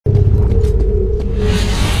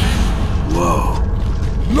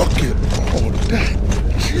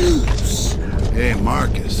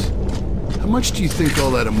much do you think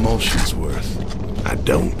all that emulsion's worth? I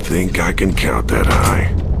don't think I can count that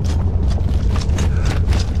high.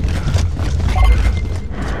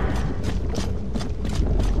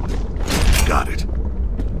 Got it.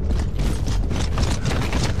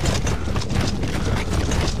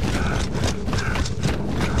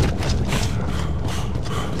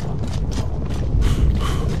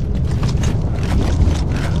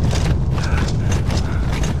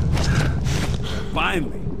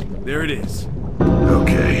 Finally, there it is.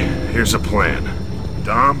 Okay, here's a plan.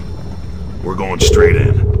 Dom, we're going straight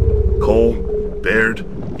in. Cole, Baird,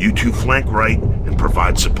 you two flank right and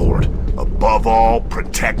provide support. Above all,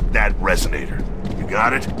 protect that resonator. You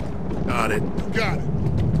got it? Got it. Got it.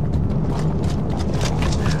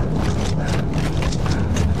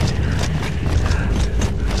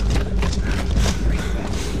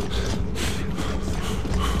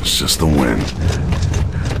 It's just the wind.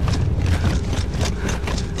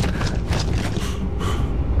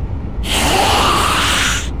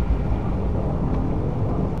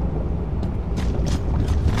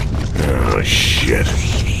 Oh, shit.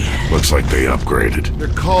 Looks like they upgraded. They're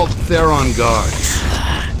called Theron guards.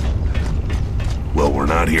 Well, we're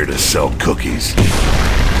not here to sell cookies,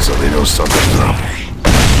 so they know something's up.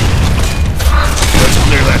 Let's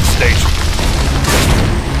clear that station.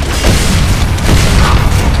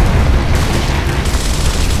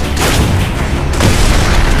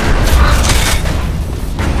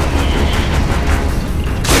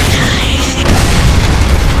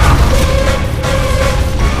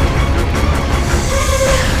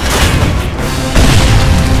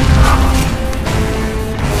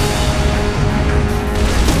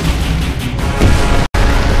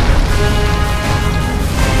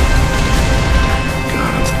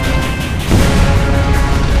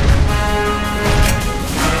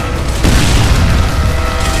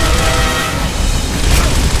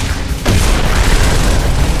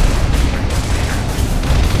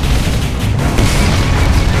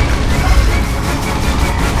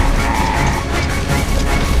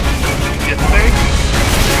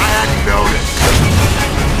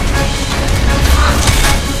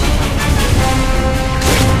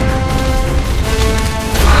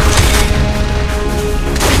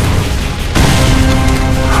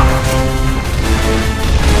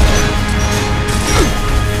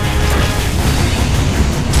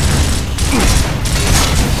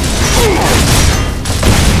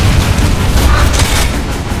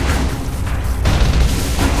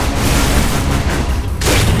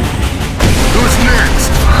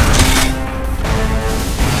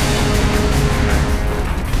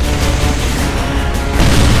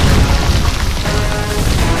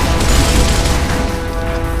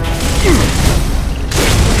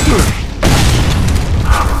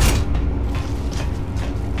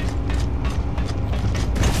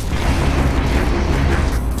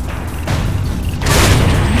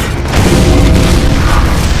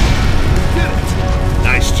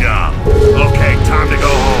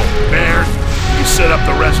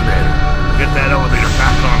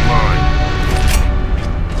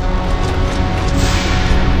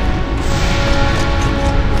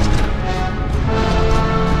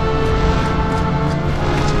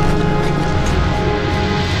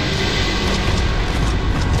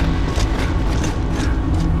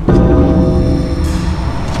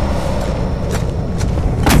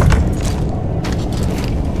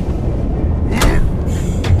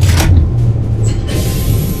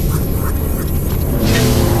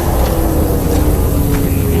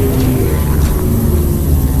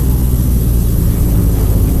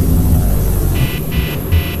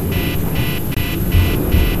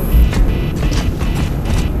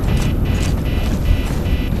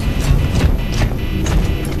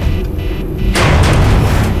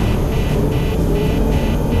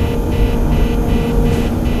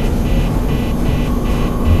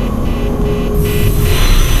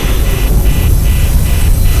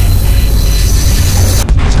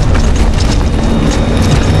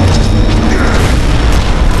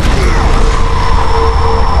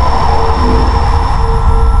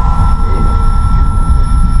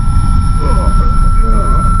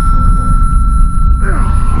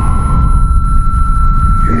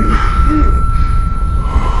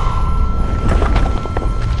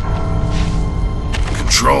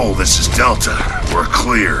 This is Delta. We're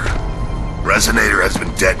clear. Resonator has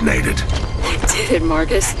been detonated. Did it,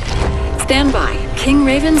 Marcus. Stand by. King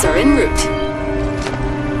Ravens are en route.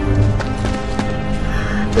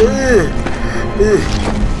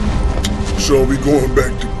 So we going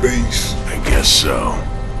back to base? I guess so.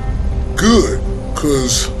 Good,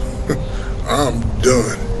 cause I'm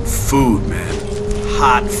done. Food, man.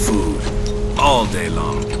 Hot food. All day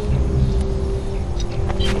long.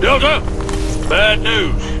 Delta, bad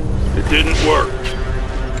news. It didn't work.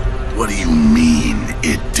 What do you mean,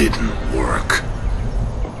 it didn't work?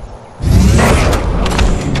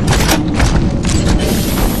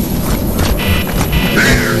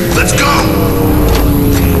 There, let's go!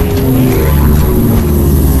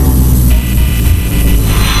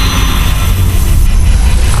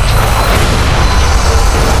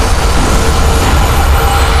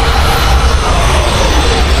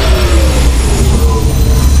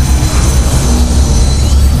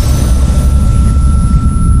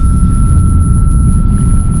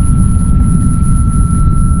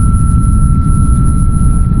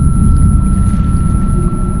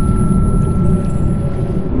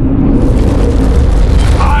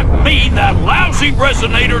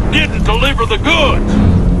 Resonator didn't deliver the goods.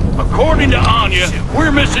 According to Anya,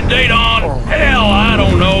 we're missing data on, hell, I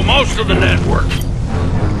don't know, most of the network.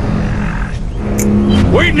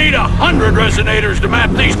 We need 100 resonators to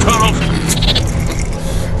map these tunnels.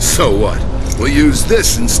 So what? We'll use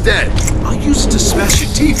this instead. I'll use it to smash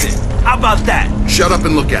your teeth in. How about that? Shut up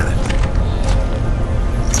and look at it.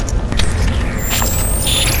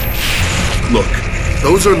 Look,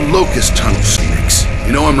 those are locust tunnel snakes.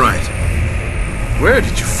 You know I'm right. Where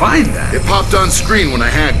did you find that? It popped on screen when I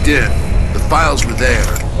hacked in. The files were there.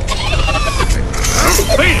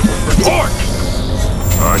 Phoenix, report!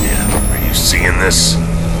 Anya, are you seeing this?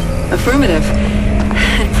 Affirmative.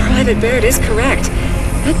 And Private Baird is correct.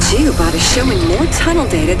 That geobot is showing more tunnel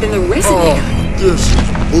data than the resonator. Oh, this is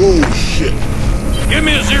bullshit. Give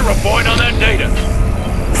me a 0 point on that data.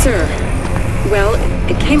 Sir, well,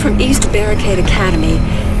 it came from East Barricade Academy.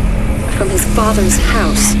 From his father's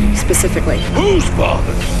house, specifically. Whose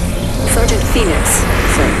father? Sergeant Phoenix,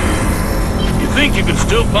 sir. You think you can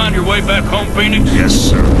still find your way back home, Phoenix? Yes,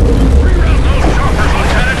 sir. Reroute those choppers,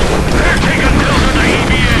 Lieutenant. They're taking Delta to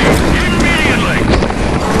EVA immediately.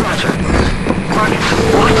 Roger. Marcus,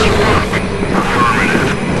 watch your back.